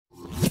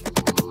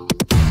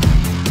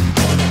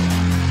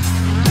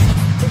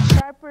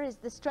longer is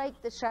the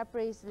strike, the sharper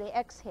is the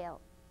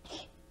exhale.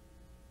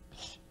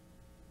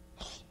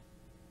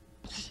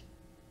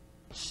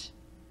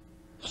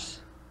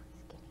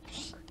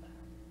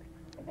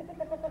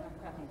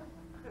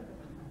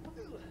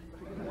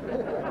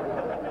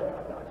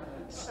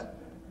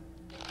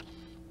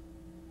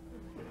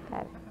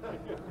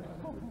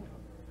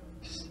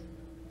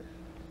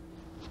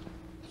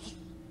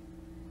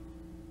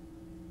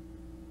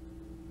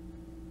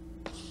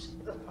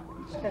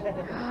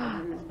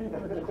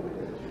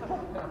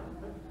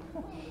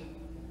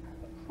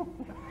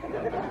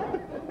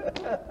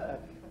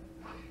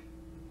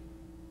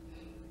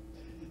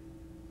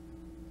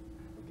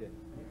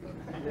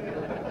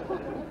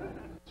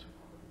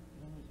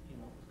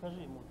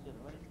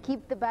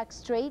 Keep the back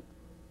straight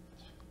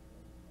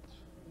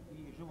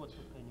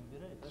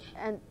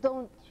and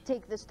don't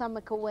take the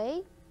stomach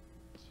away.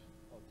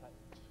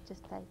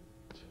 Just tight.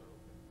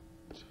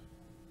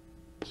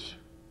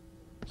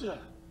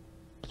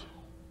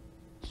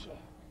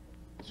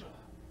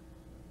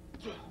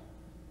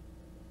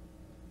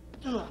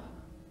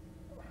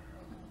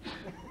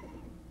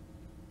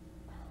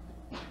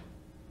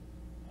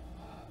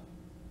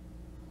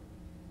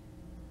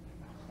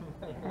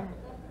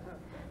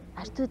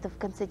 А что это в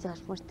конце делаешь?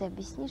 Может, ты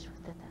объяснишь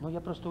вот это? Ну, я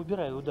просто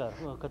убираю удар,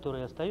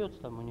 который остается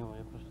там у него.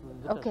 Я просто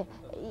Okay.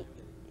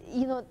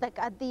 You know, like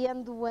at the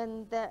end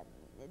when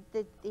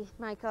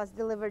Michael has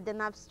delivered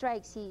enough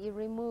strikes, he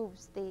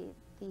removes the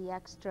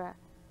extra,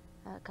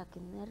 как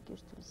энергию,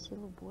 что ли,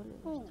 силу, боли?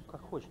 Ну,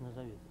 как хочешь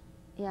назови.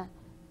 Yeah.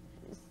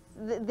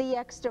 The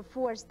extra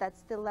force that's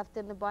still left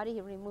in the body,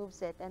 he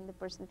removes it, and the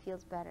person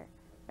feels better,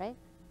 right?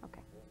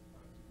 Okay.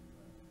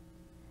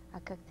 А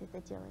как ты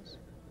это делаешь?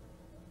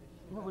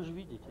 Ну, вы же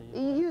видите.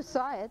 You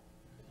saw it.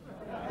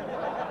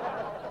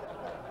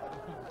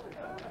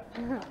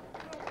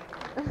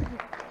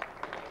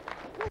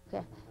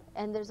 Okay.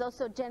 And there's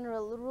also a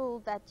general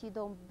rule that you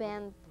don't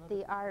bend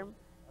the arm,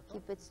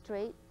 keep it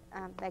straight.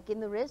 Like in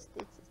the wrist,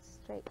 it's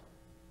straight.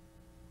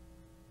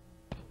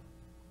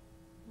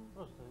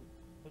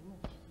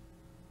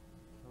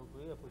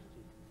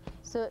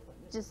 So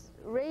just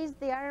raise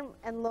the arm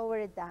and lower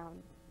it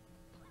down.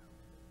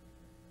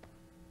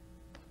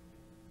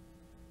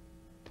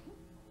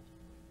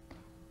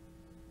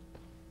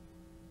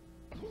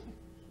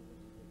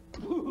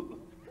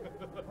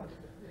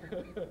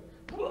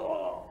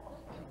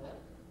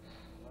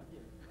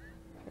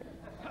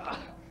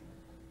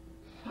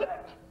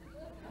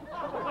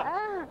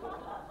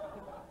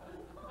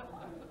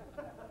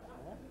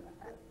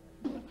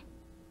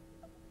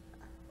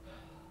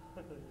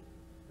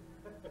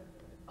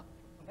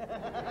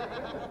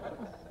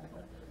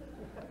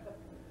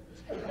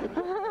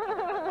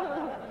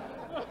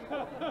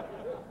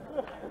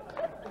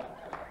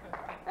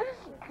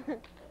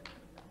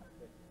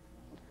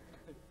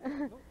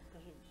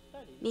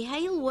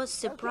 Mikhail was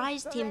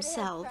surprised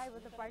himself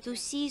to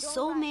see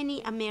so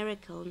many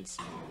Americans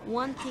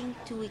wanting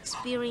to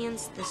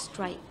experience the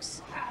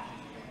strikes.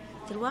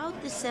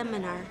 Throughout the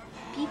seminar,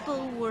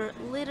 people were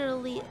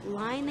literally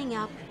lining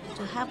up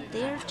to have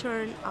their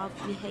turn of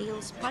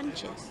Mikhail's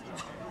punches.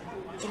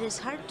 It is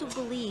hard to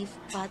believe,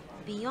 but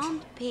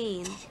beyond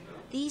pain,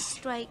 these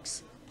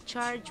strikes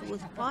charge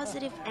with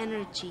positive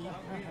energy,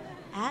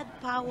 add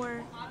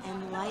power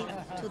and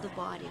life to the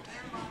body.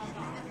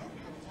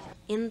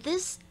 In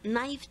this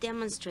knife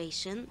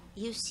demonstration,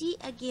 you see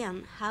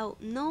again how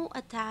no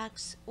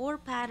attacks or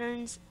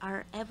patterns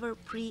are ever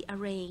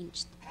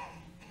pre-arranged.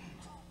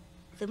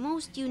 The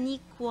most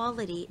unique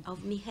quality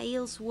of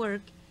Mikhail's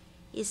work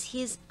is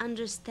his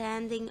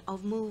understanding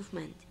of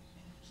movement.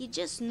 He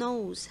just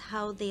knows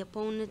how the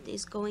opponent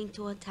is going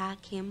to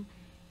attack him,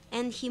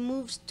 and he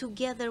moves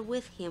together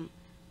with him,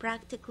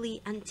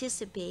 practically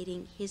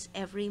anticipating his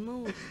every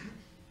move.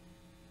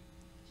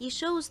 He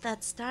shows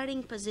that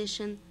starting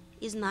position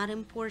is not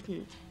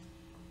important,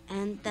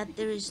 and that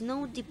there is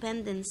no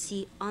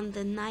dependency on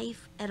the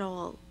knife at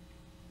all.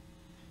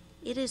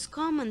 It is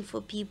common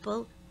for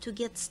people to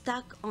get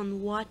stuck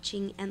on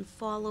watching and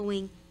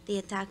following the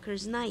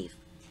attacker's knife,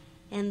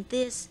 and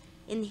this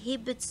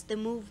inhibits the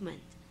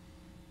movement.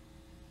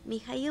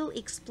 Mikhail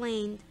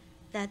explained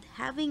that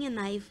having a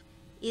knife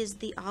is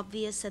the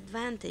obvious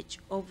advantage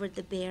over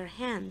the bare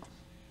hand,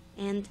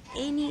 and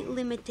any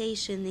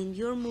limitation in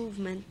your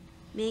movement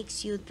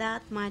makes you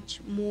that much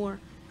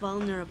more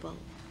vulnerable.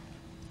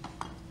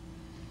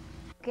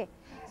 Okay,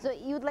 so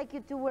you'd like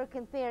you to work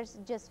in pairs,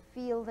 just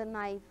feel the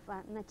knife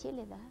на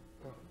теле, да?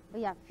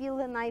 Yeah, feel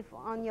the knife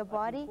on your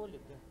body.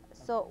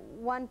 So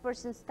one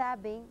person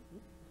stabbing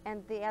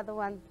and the other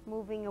one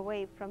moving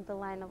away from the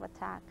line of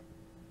attack.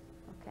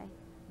 Okay.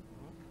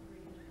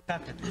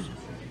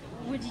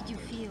 What did you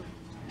feel?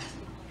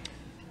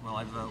 Well,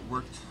 I've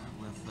worked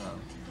with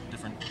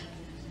different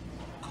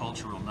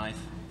cultural knife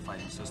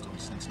fighting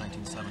systems since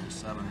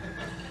 1977,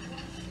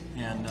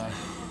 and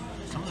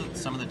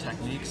some of the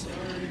techniques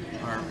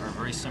are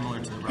very similar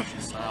to the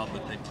Russian style,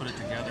 but they put it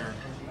together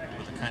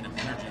with a kind of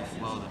energy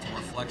flow that's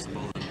more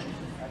flexible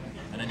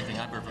than anything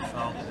I've ever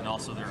felt. And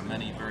also there are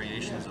many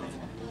variations of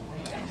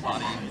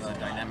body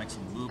dynamics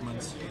and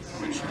movements,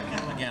 which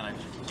again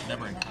I've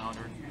never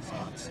encountered. So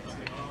it's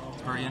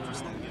very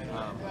interesting,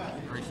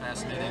 very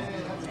fascinating,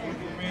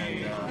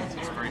 and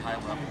it's very high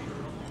level.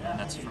 And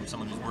that's from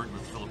someone who's worked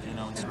with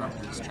Filipino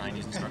instructors,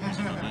 Chinese instructors,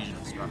 Indonesian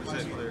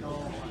instructors for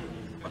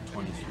about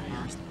 23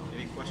 years now.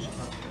 Any questions?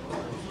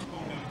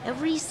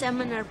 Every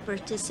seminar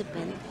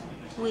participant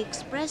who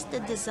expressed a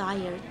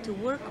desire to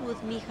work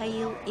with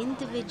Mikhail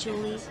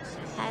individually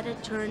had a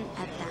turn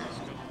at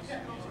that.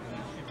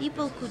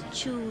 People could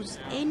choose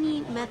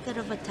any method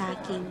of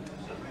attacking,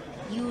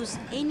 use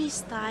any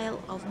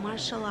style of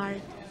martial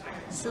art,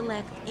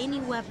 select any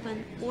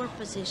weapon or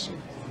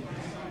position.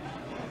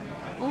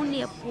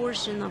 Only a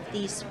portion of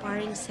these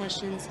sparring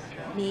sessions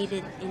made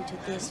it into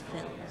this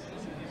film.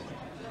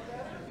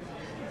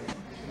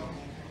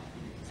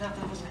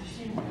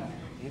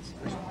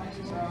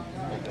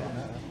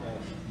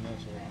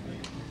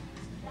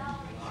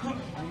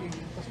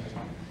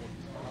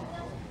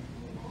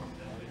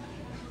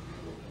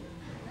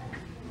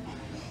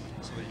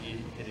 So that you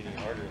hit any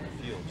harder in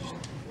the field, just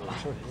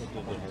sure, a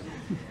little bit harder.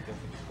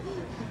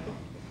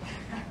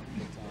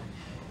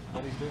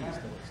 What he's doing is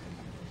still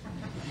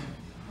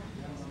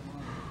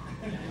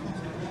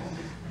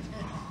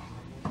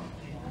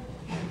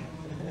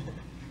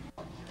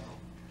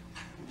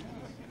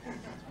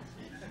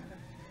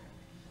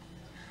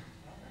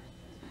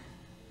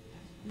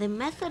The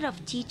method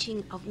of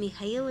teaching of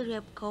Mikhail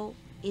Rybko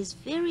is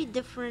very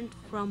different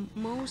from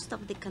most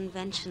of the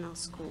conventional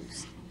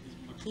schools.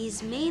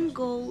 His main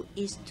goal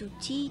is to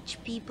teach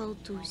people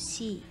to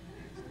see.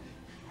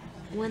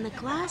 When a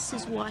class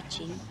is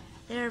watching,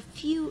 there are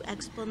few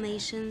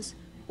explanations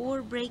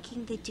or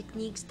breaking the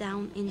techniques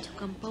down into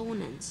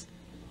components.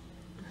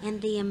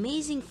 And the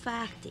amazing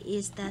fact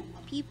is that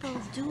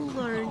people do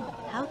learn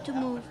how to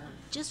move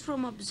just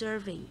from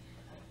observing.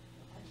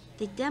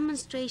 The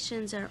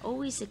demonstrations are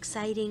always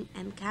exciting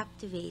and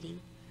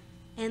captivating.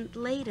 And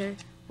later,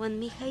 when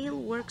Mikhail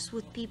works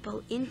with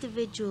people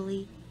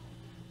individually,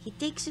 he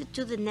takes it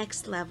to the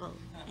next level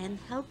and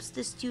helps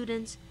the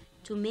students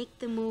to make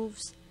the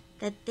moves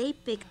that they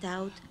picked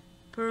out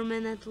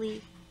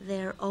permanently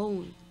their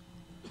own.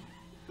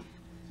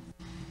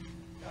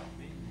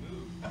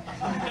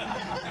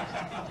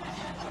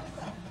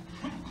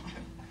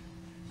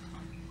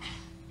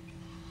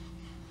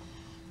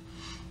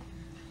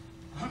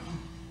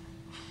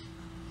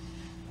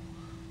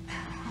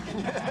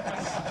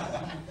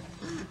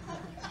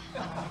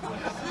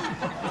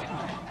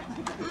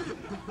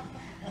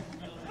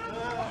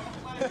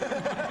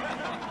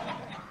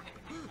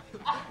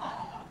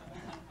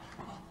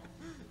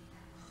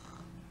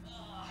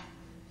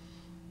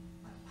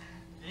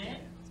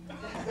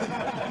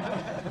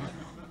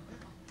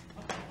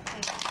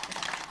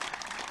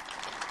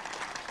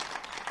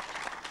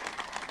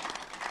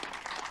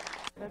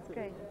 That's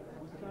great.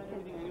 Was trying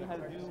everything I knew how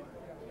to do,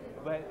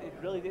 but it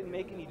really didn't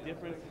make any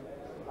difference.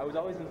 I was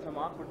always in some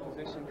awkward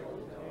position,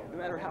 no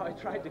matter how I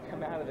tried to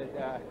come out of it.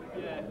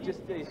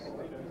 Just the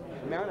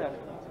amount of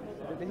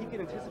that he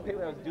could anticipate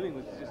what I was doing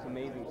was just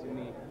amazing to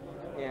me,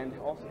 and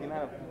also the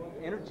amount of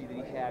energy that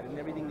he had and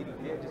everything that he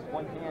did. Just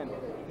one hand,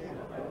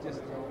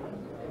 just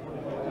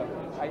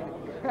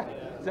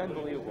it's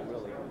unbelievable,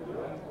 really.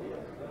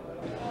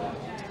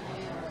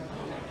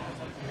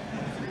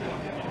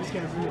 This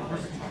guy's really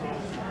perfect control.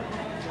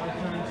 A lot of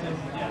times,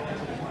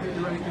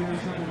 the right there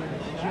is something that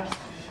just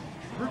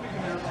perfect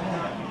enough to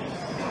not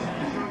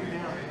throw you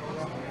down.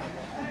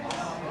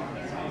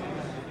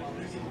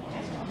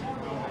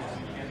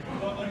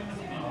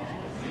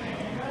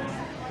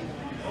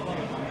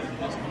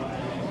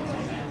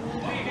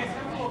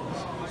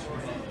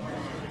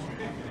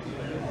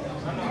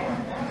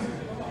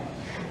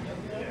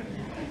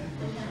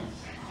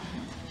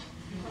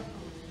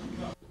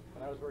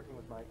 When I was working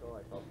with Michael,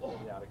 I felt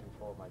totally out of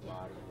control of my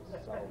body.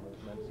 His subtle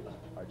movements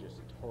are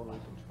just totally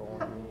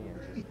controlling me, and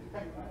just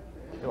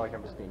I feel like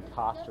I'm just being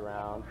tossed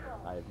around.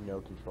 I have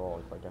no control.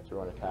 It's like I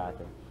throw an attack,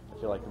 and I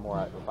feel like the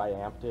more if I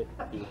amped it,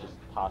 he would just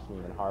toss me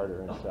even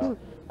harder. And so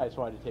I just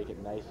wanted to take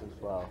it nice and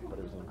slow, but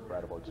it was an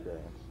incredible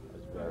experience. I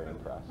was very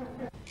impressed.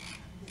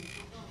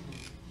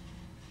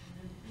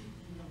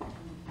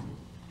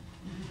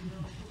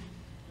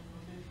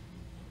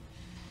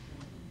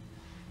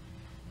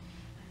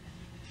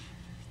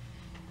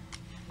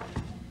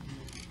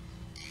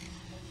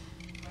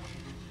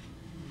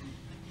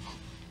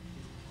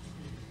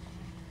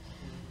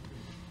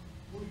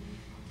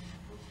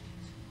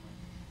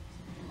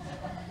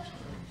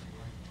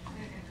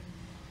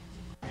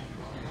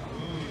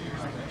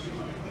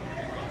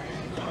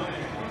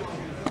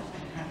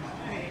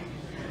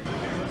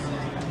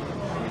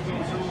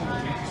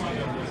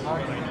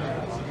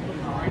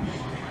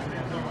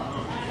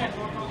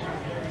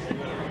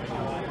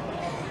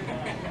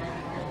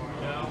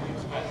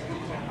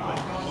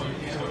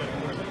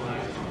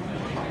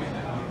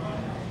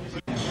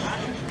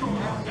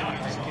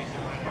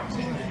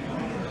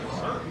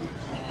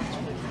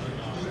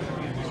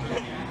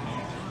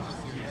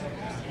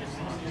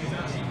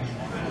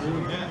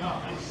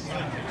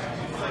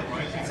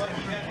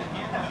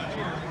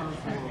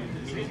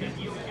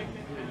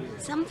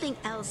 Something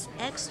else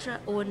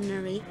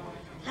extraordinary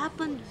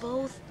happened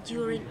both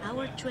during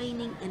our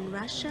training in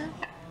Russia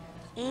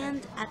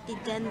and at the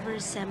Denver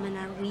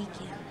seminar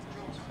weekend.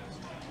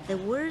 The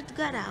word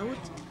got out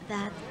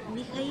that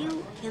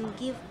Mikhail can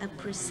give a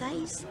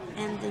precise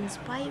and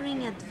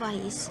inspiring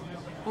advice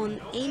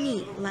on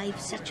any life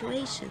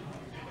situation.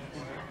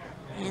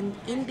 And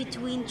in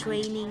between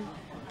training,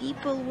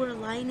 people were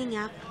lining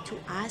up to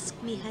ask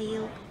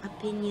Mikhail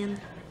opinion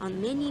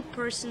on many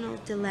personal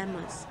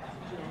dilemmas.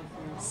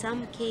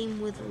 Some came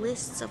with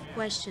lists of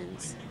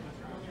questions.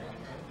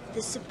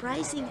 The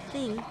surprising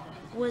thing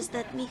was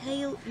that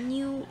Mikhail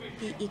knew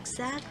the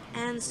exact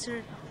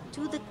answer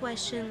to the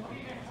question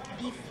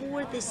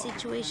before the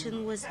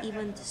situation was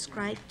even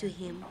described to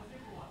him,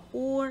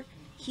 or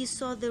he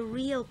saw the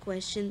real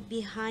question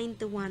behind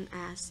the one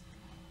asked,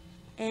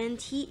 and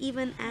he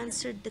even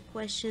answered the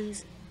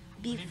questions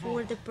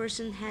before the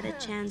person had a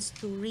chance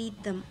to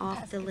read them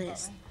off the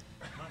list.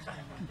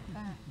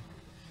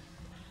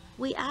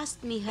 We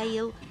asked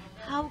Mikhail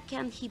how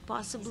can he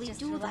possibly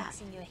do that.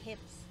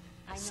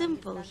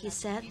 Simple, he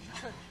said,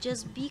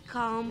 just be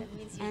calm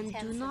and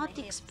do not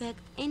expect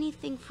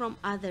anything from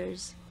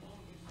others,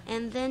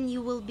 and then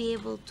you will be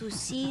able to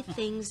see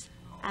things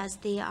as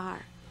they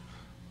are.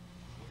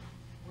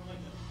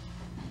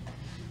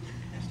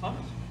 Oh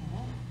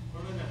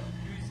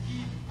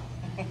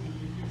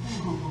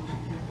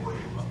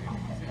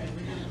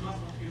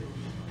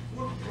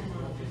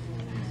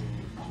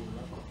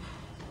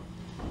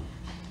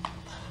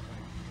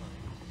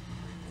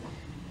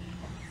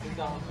my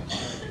God.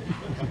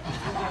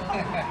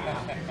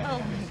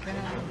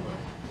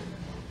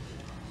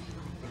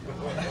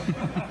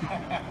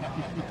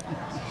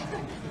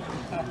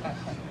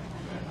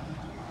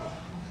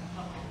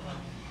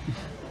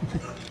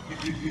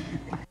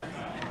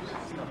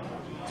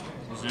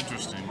 It was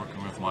interesting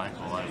working with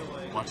Michael.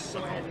 I've watched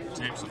several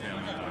tapes of him,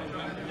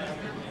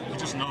 and he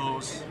just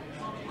knows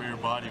where your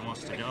body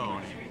wants to go,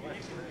 and he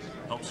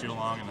helps you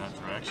along in that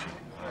direction.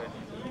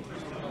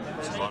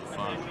 It's a lot of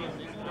fun.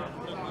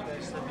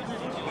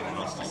 What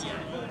else to say?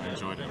 I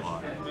enjoyed it a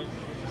lot.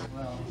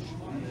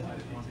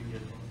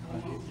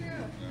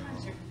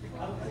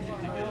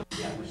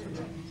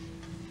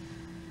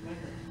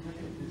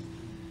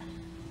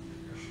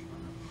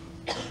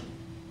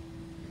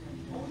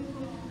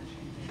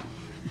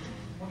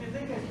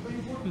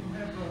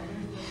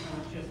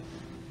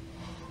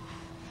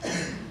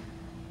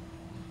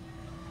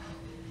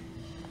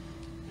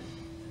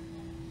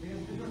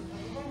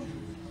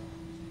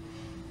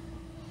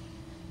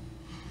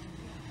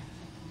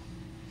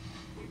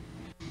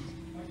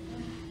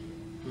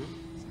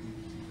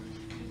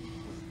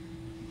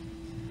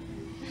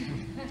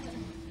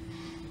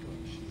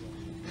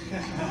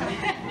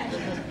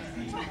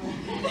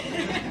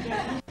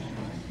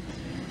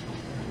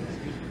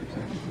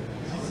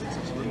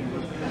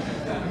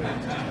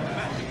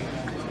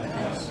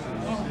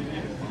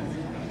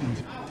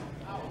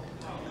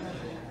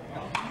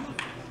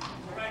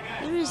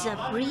 Here is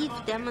a brief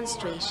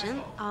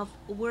demonstration of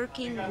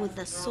working with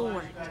a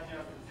sword.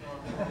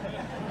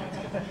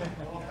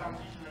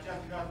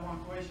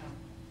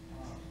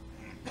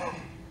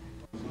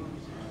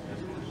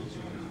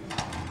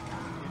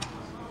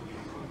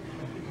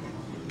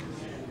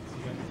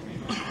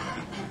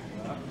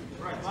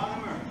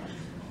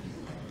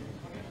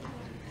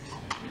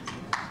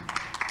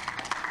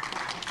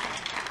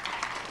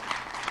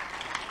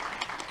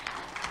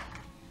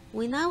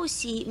 We now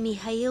see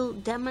Mikhail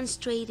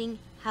demonstrating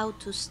how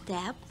to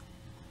step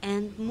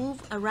and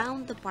move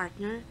around the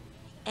partner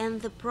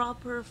and the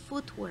proper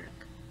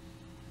footwork.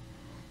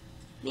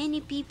 Many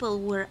people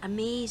were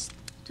amazed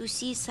to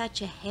see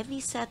such a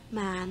heavy-set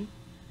man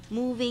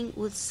moving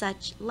with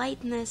such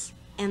lightness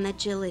and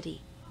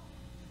agility.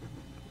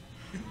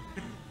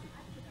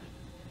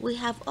 We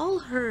have all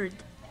heard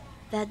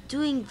that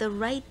doing the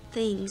right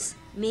things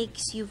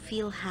makes you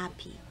feel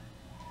happy.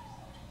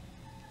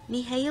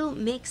 Mikhail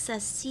makes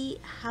us see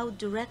how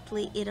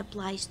directly it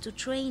applies to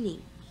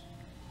training.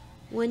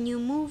 When you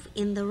move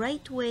in the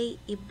right way,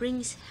 it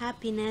brings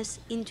happiness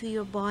into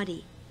your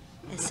body,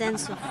 a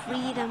sense of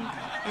freedom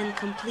and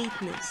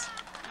completeness.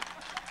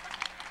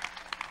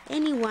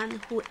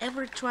 Anyone who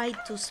ever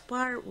tried to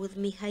spar with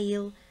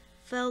Mikhail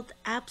felt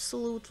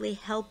absolutely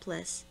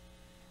helpless,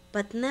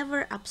 but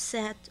never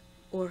upset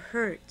or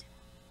hurt.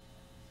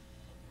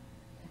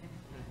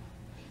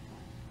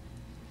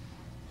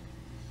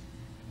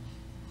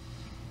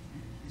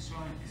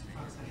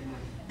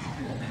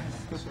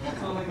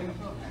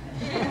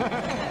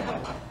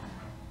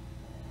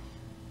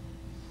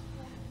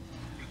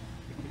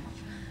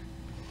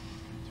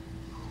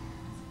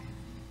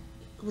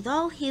 With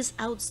all his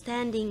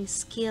outstanding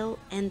skill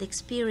and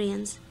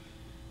experience,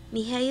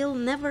 Mikhail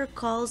never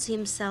calls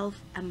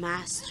himself a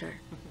master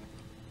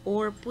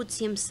or puts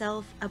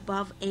himself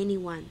above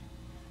anyone.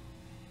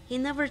 He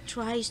never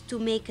tries to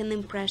make an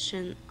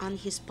impression on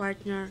his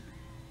partner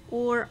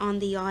or on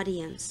the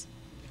audience.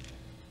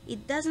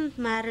 It doesn't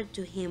matter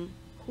to him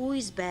who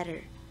is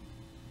better.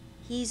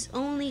 He's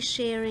only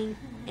sharing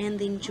and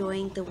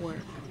enjoying the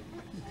work.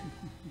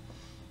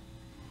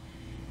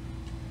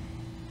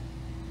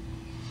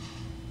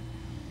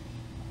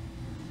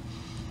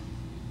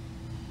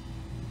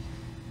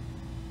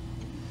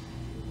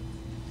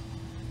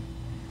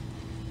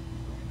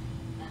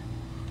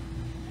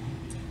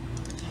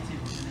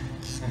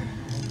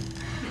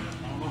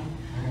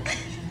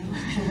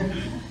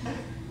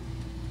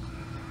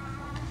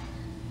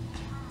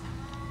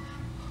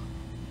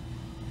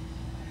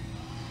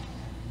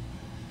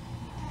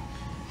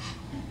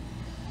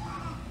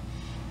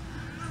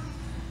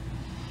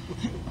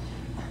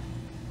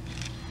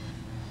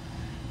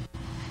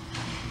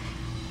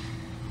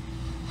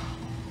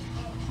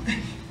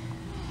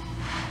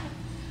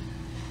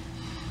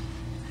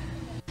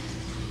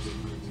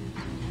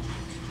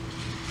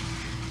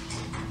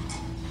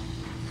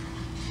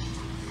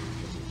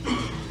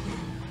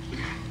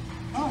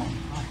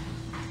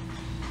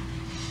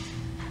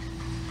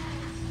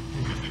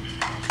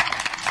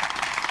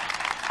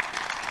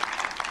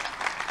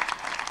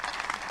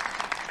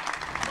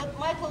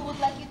 Michael would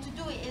like you to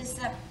do is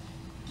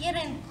get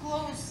in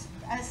close,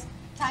 as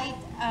tight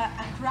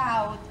a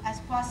crowd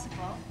as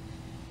possible.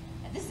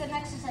 This is an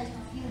exercise to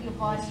feel your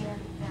body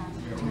and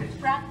to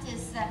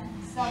practice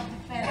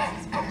self-defense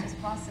as much as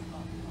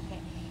possible.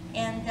 Okay,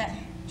 and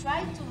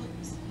try to,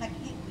 like,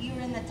 you're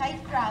in a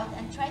tight crowd,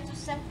 and try to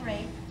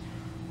separate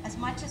as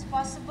much as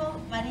possible.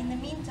 But in the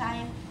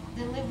meantime,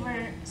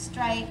 deliver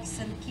strikes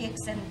and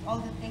kicks and all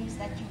the things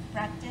that you've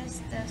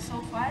practiced so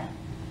far,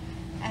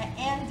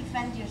 and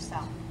defend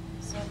yourself.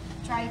 So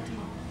try to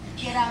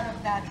get out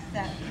of that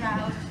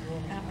crowd.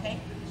 Okay.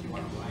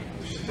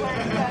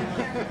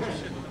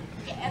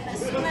 And as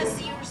soon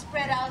as you're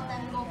spread out,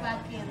 then go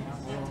back into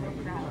the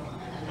crowd.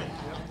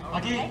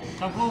 Okay,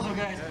 come closer,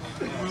 guys.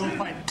 We will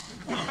fight.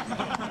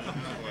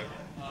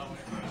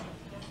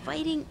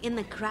 Fighting in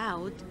the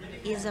crowd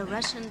is a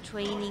Russian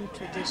training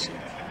tradition.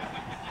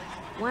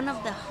 One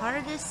of the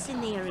hardest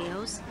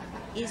scenarios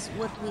is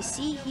what we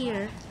see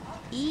here,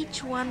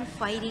 each one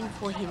fighting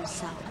for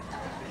himself.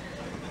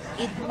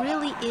 It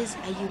really is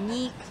a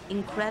unique,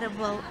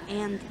 incredible,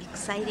 and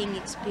exciting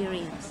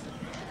experience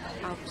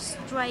of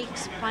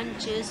strikes,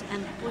 punches,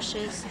 and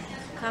pushes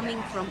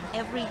coming from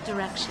every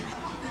direction.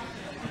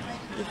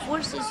 It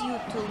forces you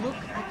to look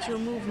at your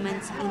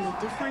movements in a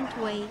different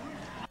way,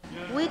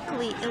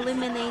 quickly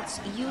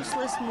eliminates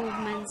useless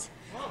movements,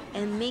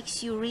 and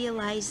makes you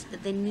realize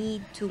the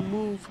need to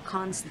move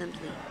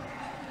constantly.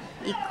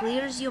 It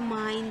clears your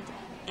mind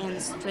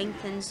and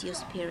strengthens your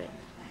spirit.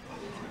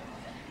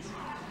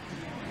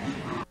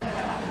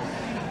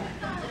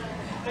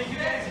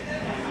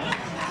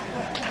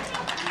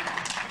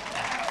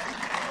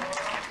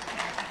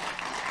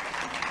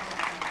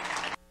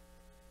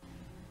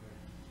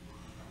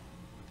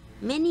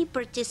 Many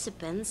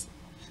participants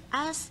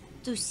asked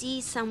to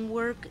see some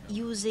work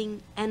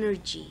using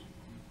energy.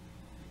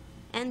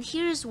 And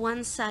here's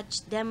one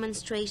such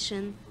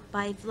demonstration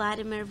by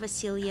Vladimir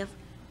Vasilyev,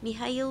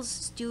 Mikhail's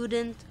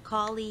student,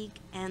 colleague,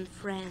 and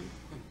friend.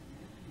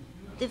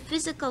 The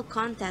physical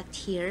contact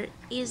here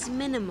is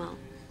minimal,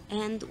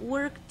 and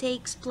work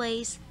takes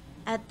place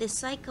at the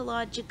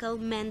psychological,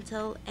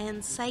 mental,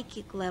 and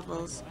psychic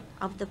levels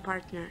of the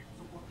partner.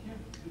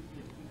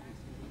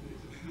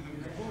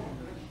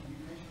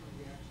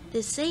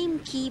 The same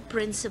key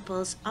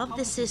principles of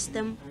the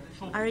system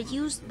are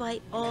used by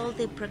all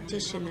the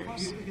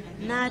practitioners: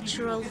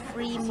 natural,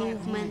 free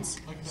movements,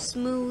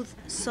 smooth,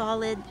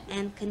 solid,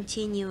 and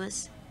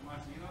continuous.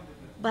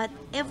 But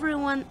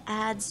everyone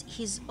adds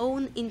his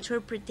own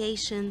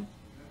interpretation,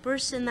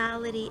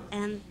 personality,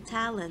 and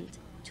talent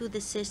to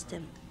the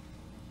system.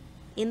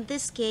 In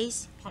this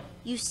case,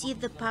 you see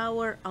the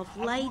power of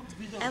light,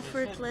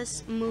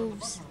 effortless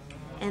moves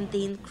and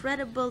the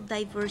incredible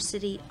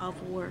diversity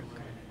of work.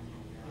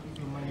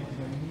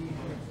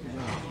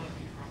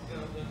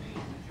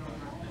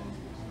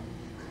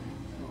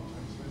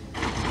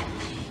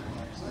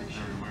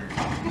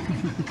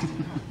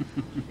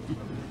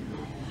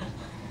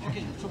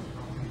 Okay, so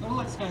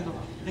relax kind of.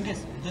 I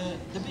guess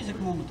the basic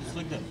movement is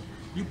like that.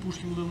 You push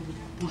him a little bit,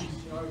 push him,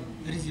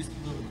 resist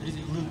a little bit,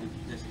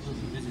 yes, a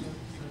little bit,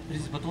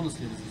 resist, but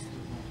honestly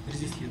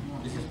resist here,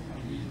 resist.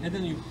 And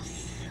then you,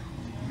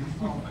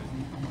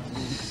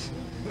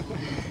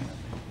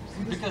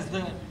 because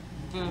the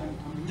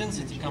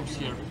density comes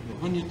here.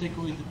 When you take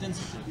away the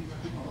density,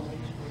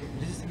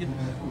 resist again,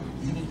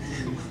 and then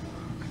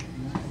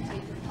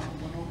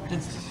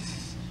density.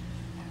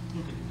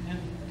 Okay, and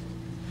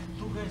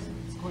two guys,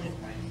 it's quite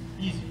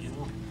easy, you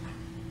know.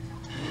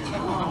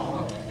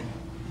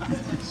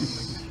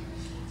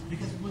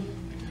 Because when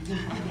the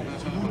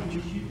more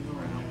you hit,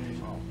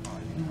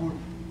 the more.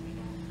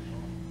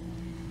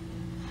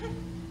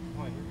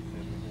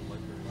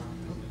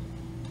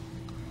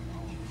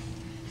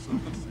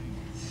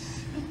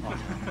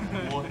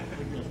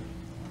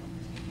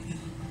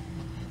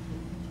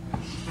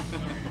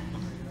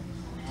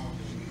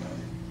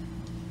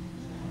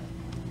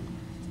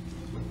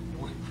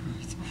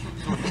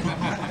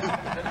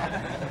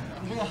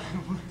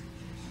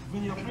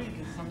 When you're afraid,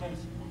 sometimes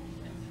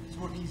it's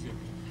work easier.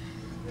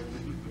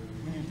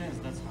 When you're tense,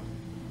 that's hard.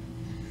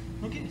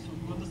 Okay, so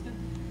you understand?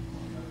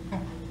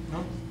 No?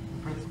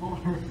 Principle? No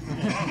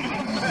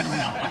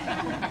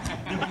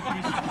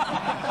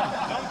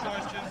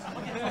questions.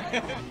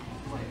 Okay.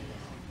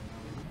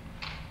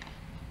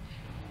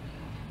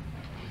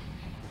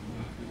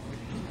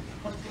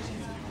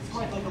 It's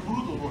quite like a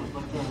brutal word,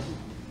 but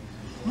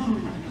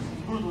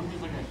brutal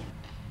means like that.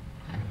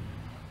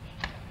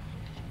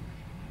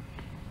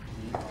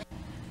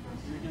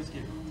 You can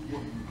escape.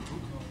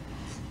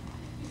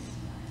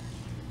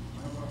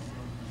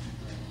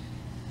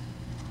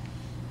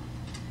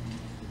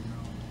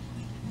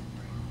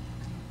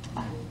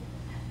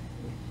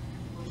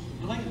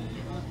 You like it?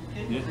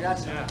 Okay? Yes.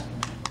 Yeah.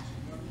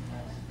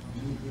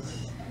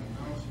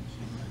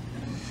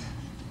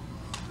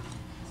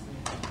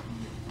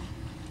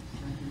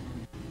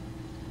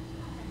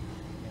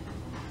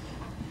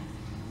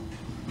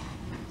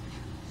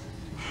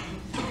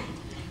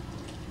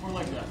 More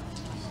like that.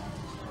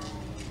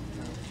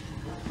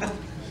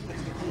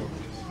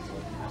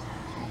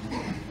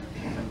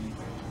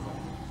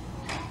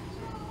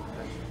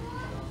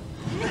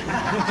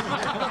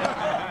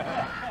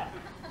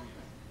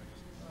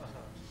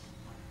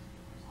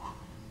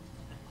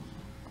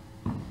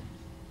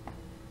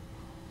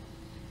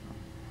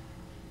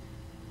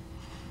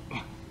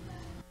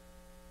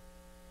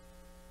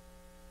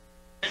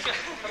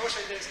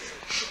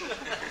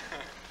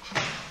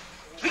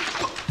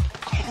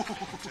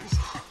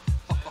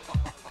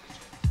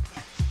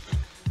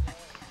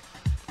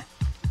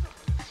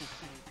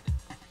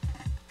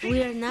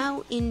 We are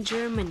now in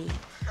Germany.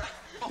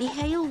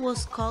 Mikhail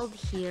was called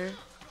here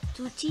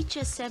to teach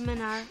a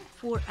seminar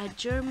for a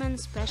German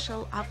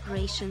Special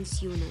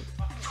Operations Unit.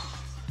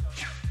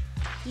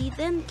 He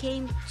then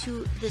came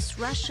to this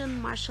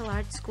Russian martial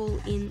arts school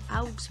in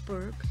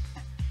Augsburg,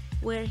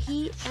 where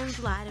he and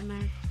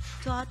Vladimir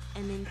taught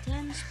an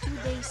intense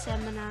 2-day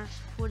seminar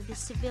for the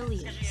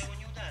civilians.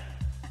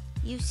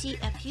 You see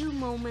a few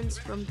moments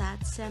from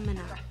that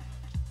seminar.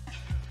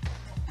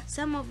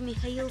 Some of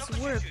Mikhail's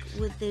work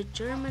with the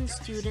German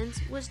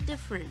students was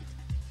different,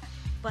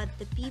 but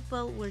the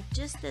people were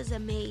just as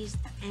amazed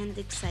and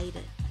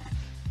excited.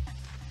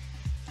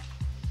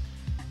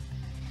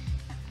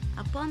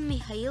 Upon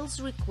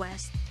Mikhail's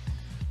request,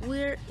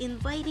 we're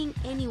inviting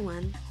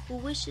anyone who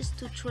wishes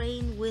to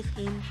train with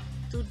him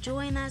to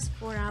join us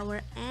for our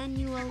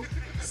annual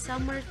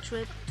summer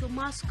trip to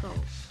Moscow.